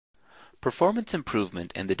Performance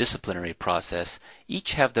improvement and the disciplinary process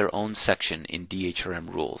each have their own section in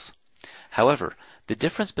DHRM rules. However, the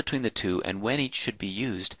difference between the two and when each should be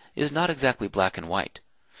used is not exactly black and white.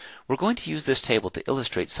 We're going to use this table to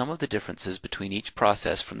illustrate some of the differences between each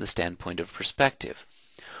process from the standpoint of perspective.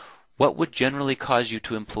 What would generally cause you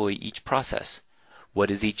to employ each process?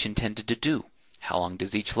 What is each intended to do? How long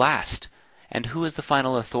does each last? And who is the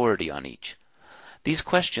final authority on each? These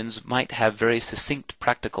questions might have very succinct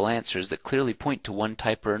practical answers that clearly point to one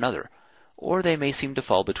type or another, or they may seem to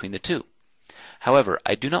fall between the two. However,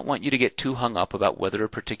 I do not want you to get too hung up about whether a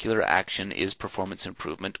particular action is performance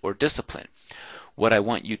improvement or discipline. What I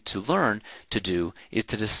want you to learn to do is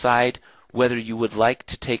to decide whether you would like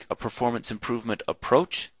to take a performance improvement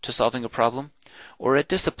approach to solving a problem or a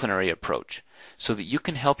disciplinary approach, so that you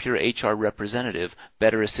can help your HR representative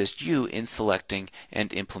better assist you in selecting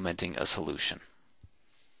and implementing a solution.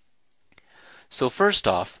 So first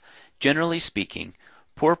off, generally speaking,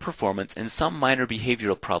 poor performance and some minor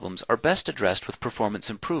behavioral problems are best addressed with performance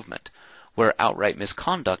improvement, where outright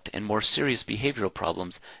misconduct and more serious behavioral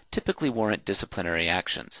problems typically warrant disciplinary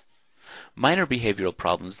actions. Minor behavioral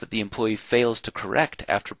problems that the employee fails to correct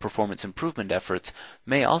after performance improvement efforts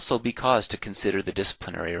may also be cause to consider the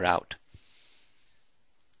disciplinary route.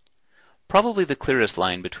 Probably the clearest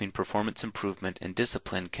line between performance improvement and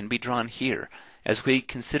discipline can be drawn here as we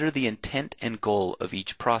consider the intent and goal of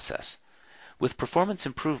each process. With performance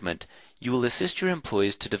improvement, you will assist your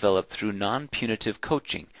employees to develop through non-punitive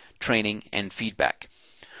coaching, training, and feedback.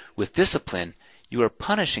 With discipline, you are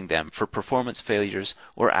punishing them for performance failures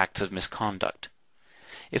or acts of misconduct.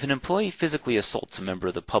 If an employee physically assaults a member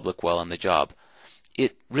of the public while on the job,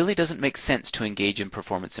 it really doesn't make sense to engage in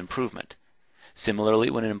performance improvement. Similarly,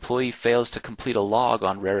 when an employee fails to complete a log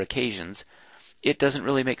on rare occasions, it doesn't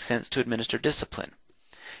really make sense to administer discipline.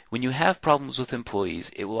 When you have problems with employees,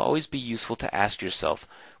 it will always be useful to ask yourself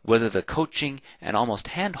whether the coaching and almost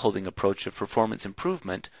hand-holding approach of performance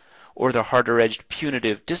improvement or the harder-edged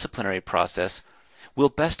punitive disciplinary process will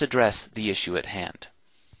best address the issue at hand.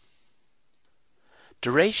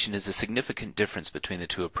 Duration is a significant difference between the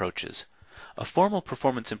two approaches. A formal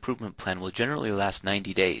performance improvement plan will generally last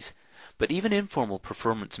 90 days, but even informal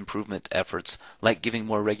performance improvement efforts like giving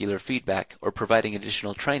more regular feedback or providing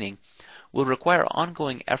additional training will require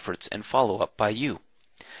ongoing efforts and follow-up by you.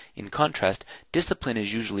 In contrast, discipline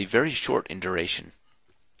is usually very short in duration.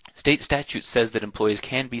 State statute says that employees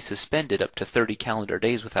can be suspended up to 30 calendar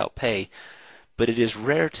days without pay, but it is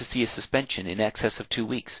rare to see a suspension in excess of 2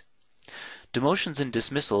 weeks. Demotions and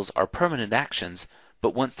dismissals are permanent actions,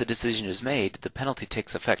 but once the decision is made, the penalty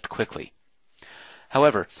takes effect quickly.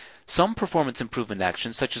 However, some performance improvement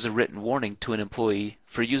actions, such as a written warning to an employee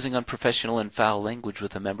for using unprofessional and foul language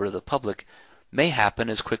with a member of the public, may happen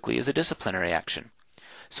as quickly as a disciplinary action.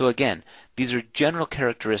 So again, these are general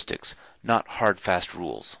characteristics, not hard, fast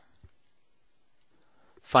rules.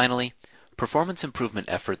 Finally, performance improvement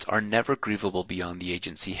efforts are never grievable beyond the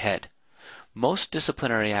agency head. Most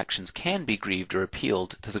disciplinary actions can be grieved or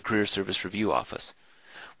appealed to the Career Service Review Office.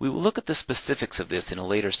 We will look at the specifics of this in a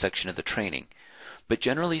later section of the training, but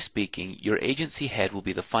generally speaking, your agency head will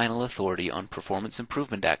be the final authority on performance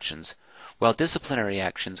improvement actions, while disciplinary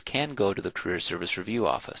actions can go to the Career Service Review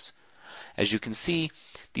Office. As you can see,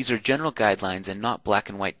 these are general guidelines and not black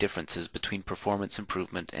and white differences between performance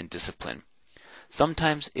improvement and discipline.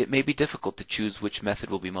 Sometimes it may be difficult to choose which method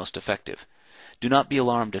will be most effective. Do not be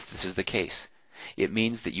alarmed if this is the case. It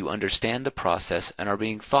means that you understand the process and are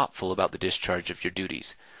being thoughtful about the discharge of your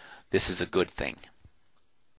duties. This is a good thing.